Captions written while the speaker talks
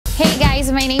Hey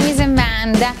guys, my name is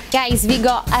Amanda. Guys, we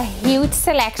got a huge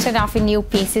selection of new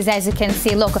pieces. As you can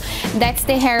see, look, that's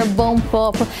the hair bump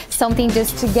up, something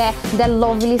just to get the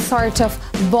lovely sort of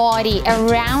body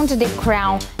around the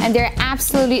crown, and they're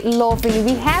absolutely lovely.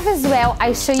 We have as well,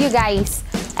 I show you guys,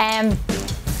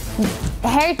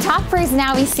 hair toppers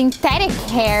now is synthetic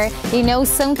hair, you know,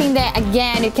 something that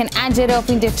again you can add it up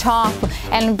in the top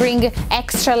and bring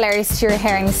extra layers to your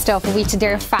hair and stuff, which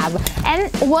they're fab.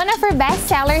 And one of our best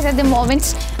sellers at the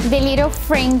moment, the little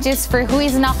fringes for who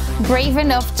is not brave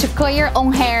enough to cut your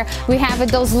own hair. We have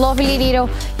those lovely little,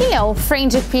 you know,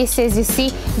 fringe pieces, you see,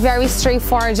 very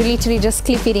straightforward. You literally just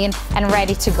clip it in and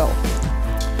ready to go.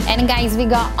 And guys, we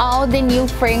got all the new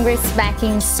fragrances back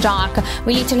in stock.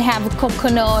 We literally have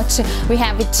coconut, we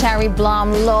have cherry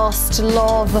plum, lost,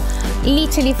 love,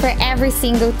 literally for every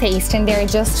single taste, and they're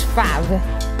just fab.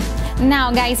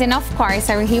 Now guys, and of course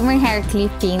our human hair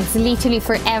clip-ins, literally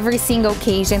for every single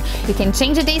occasion. You can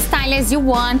change the style as you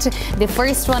want. The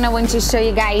first one I want to show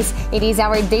you guys, it is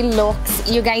our deluxe.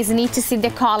 You guys need to see the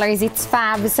colors, it's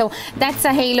fab. So that's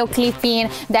a halo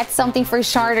clip-in, that's something for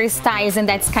shorter styles, and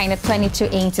that's kind of 22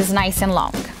 inches, nice and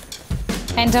long.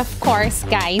 And of course,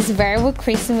 guys, where would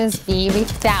Christmas be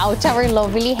without our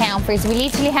lovely hampers? We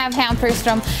literally have hampers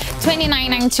from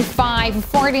 $29.95,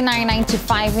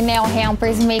 $49.95, nail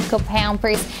hampers, makeup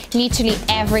hampers, literally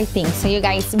everything. So you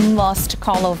guys must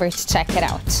call over to check it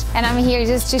out. And I'm here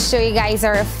just to show you guys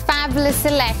our fabulous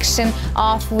selection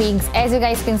of wigs. As you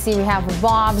guys can see, we have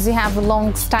bobs, we have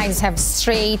long styles, we have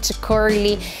straight,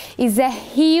 curly. It's a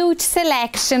huge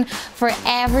selection for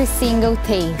every single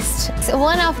taste. So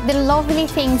one of the lovely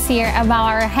things here about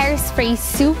our Hairspray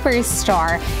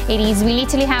Superstore, it is we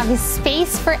literally have a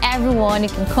space for everyone. You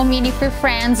can come in with your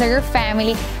friends or your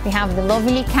family. We have the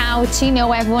lovely couch, you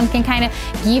know, everyone can kind of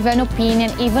give an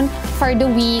opinion, even for the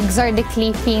wigs or the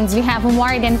clip-ins. We have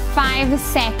more than 5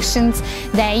 sections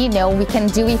that, you know, we can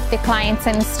do with the clients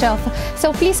and stuff.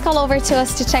 So please call over to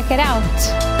us to check it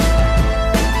out.